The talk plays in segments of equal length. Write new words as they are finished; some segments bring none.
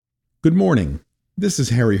Good morning. This is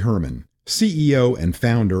Harry Herman, CEO and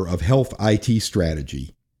founder of Health IT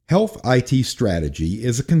Strategy. Health IT Strategy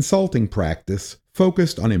is a consulting practice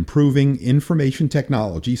focused on improving information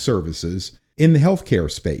technology services in the healthcare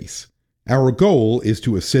space. Our goal is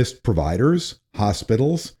to assist providers,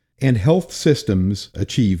 hospitals, and health systems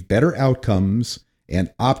achieve better outcomes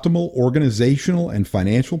and optimal organizational and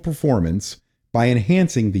financial performance by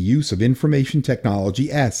enhancing the use of information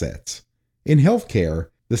technology assets. In healthcare,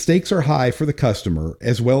 the stakes are high for the customer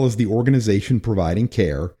as well as the organization providing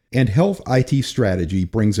care, and Health IT Strategy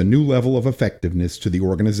brings a new level of effectiveness to the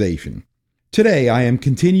organization. Today, I am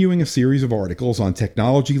continuing a series of articles on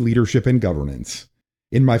technology leadership and governance.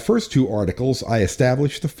 In my first two articles, I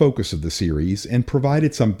established the focus of the series and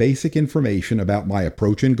provided some basic information about my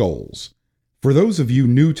approach and goals. For those of you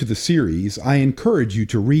new to the series, I encourage you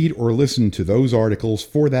to read or listen to those articles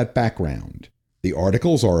for that background. The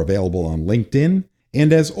articles are available on LinkedIn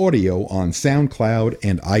and as audio on SoundCloud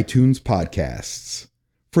and iTunes podcasts.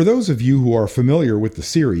 For those of you who are familiar with the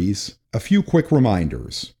series, a few quick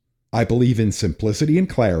reminders. I believe in simplicity and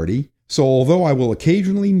clarity, so although I will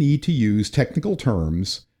occasionally need to use technical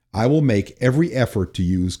terms, I will make every effort to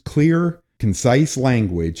use clear, concise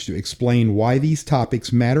language to explain why these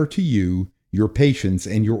topics matter to you, your patients,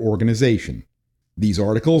 and your organization. These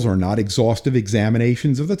articles are not exhaustive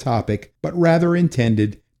examinations of the topic, but rather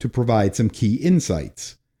intended to provide some key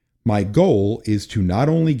insights. My goal is to not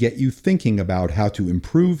only get you thinking about how to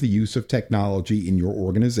improve the use of technology in your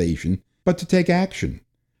organization, but to take action.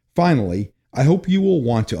 Finally, I hope you will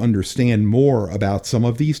want to understand more about some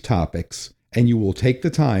of these topics, and you will take the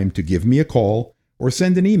time to give me a call or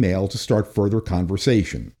send an email to start further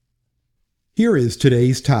conversation. Here is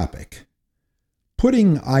today's topic: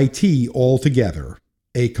 Putting IT All Together,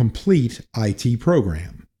 a complete IT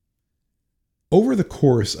program. Over the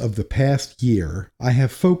course of the past year, I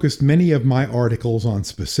have focused many of my articles on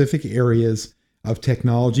specific areas of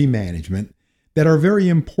technology management that are very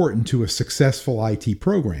important to a successful IT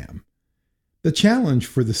program. The challenge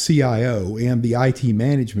for the CIO and the IT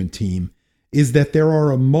management team is that there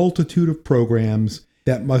are a multitude of programs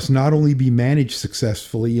that must not only be managed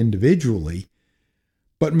successfully individually,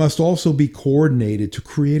 but must also be coordinated to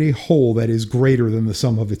create a whole that is greater than the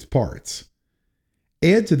sum of its parts.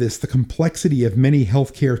 Add to this the complexity of many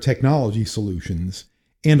healthcare technology solutions,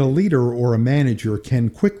 and a leader or a manager can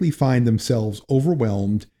quickly find themselves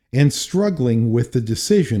overwhelmed and struggling with the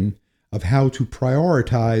decision of how to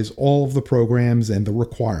prioritize all of the programs and the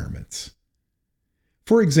requirements.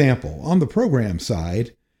 For example, on the program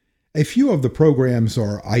side, a few of the programs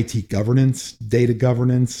are IT governance, data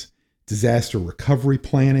governance, disaster recovery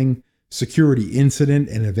planning, security incident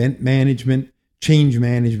and event management, change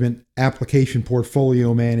management, application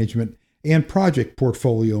portfolio management, and project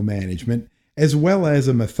portfolio management, as well as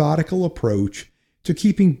a methodical approach to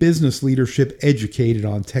keeping business leadership educated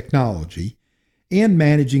on technology and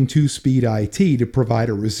managing two-speed IT to provide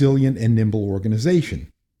a resilient and nimble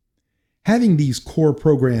organization. Having these core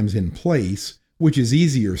programs in place, which is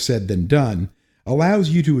easier said than done, allows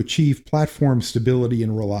you to achieve platform stability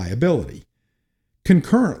and reliability.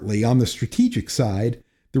 Concurrently, on the strategic side,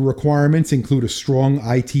 the requirements include a strong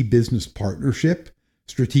IT business partnership,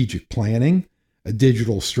 strategic planning, a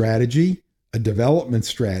digital strategy, a development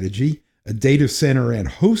strategy, a data center and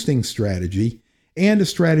hosting strategy, and a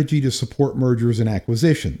strategy to support mergers and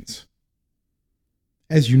acquisitions.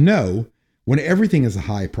 As you know, when everything is a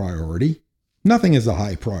high priority, nothing is a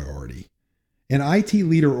high priority. An IT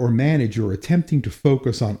leader or manager attempting to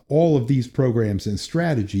focus on all of these programs and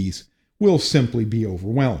strategies will simply be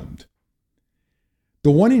overwhelmed. The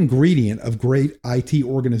one ingredient of great IT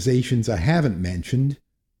organizations I haven't mentioned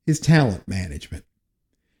is talent management.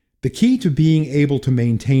 The key to being able to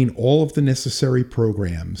maintain all of the necessary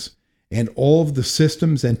programs and all of the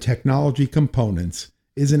systems and technology components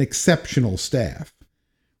is an exceptional staff.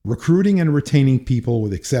 Recruiting and retaining people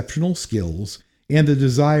with exceptional skills and the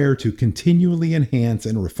desire to continually enhance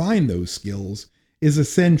and refine those skills is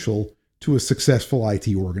essential to a successful IT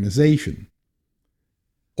organization.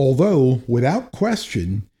 Although, without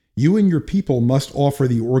question, you and your people must offer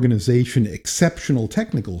the organization exceptional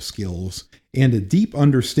technical skills and a deep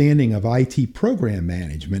understanding of IT program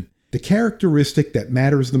management, the characteristic that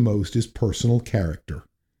matters the most is personal character.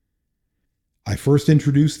 I first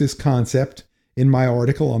introduced this concept in my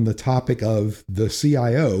article on the topic of the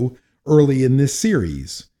CIO early in this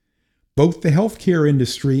series. Both the healthcare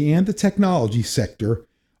industry and the technology sector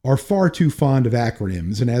are far too fond of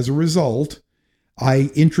acronyms, and as a result,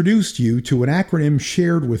 I introduced you to an acronym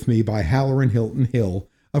shared with me by Halloran Hilton Hill,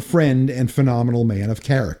 a friend and phenomenal man of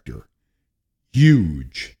character.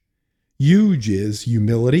 HUGE. HUGE is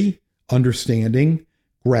humility, understanding,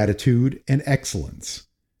 gratitude, and excellence.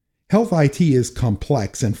 Health IT is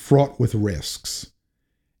complex and fraught with risks.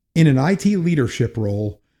 In an IT leadership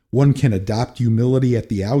role, one can adopt humility at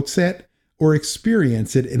the outset or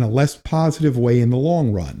experience it in a less positive way in the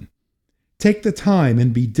long run. Take the time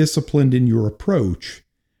and be disciplined in your approach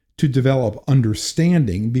to develop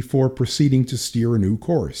understanding before proceeding to steer a new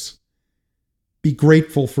course. Be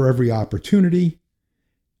grateful for every opportunity.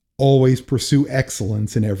 Always pursue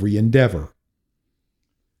excellence in every endeavor.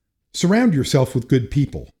 Surround yourself with good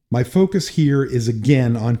people. My focus here is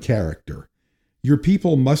again on character. Your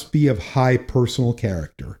people must be of high personal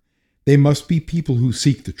character. They must be people who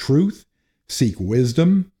seek the truth, seek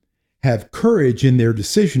wisdom, have courage in their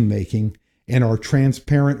decision-making, and are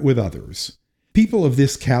transparent with others. People of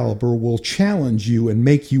this caliber will challenge you and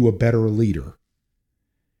make you a better leader.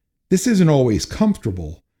 This isn't always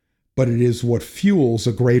comfortable, but it is what fuels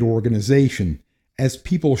a great organization as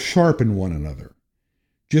people sharpen one another.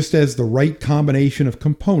 Just as the right combination of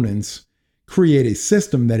components create a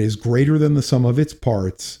system that is greater than the sum of its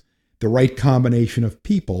parts, the right combination of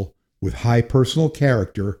people with high personal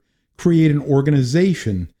character create an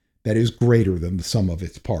organization that is greater than the sum of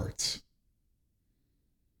its parts.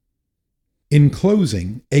 In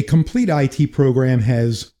closing, a complete IT program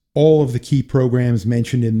has all of the key programs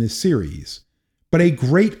mentioned in this series, but a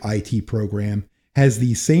great IT program has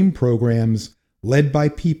these same programs led by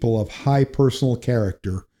people of high personal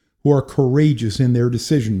character who are courageous in their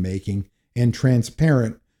decision-making and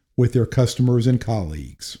transparent with their customers and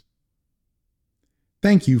colleagues.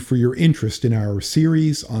 Thank you for your interest in our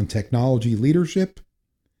series on technology leadership.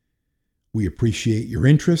 We appreciate your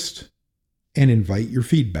interest and invite your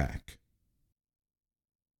feedback.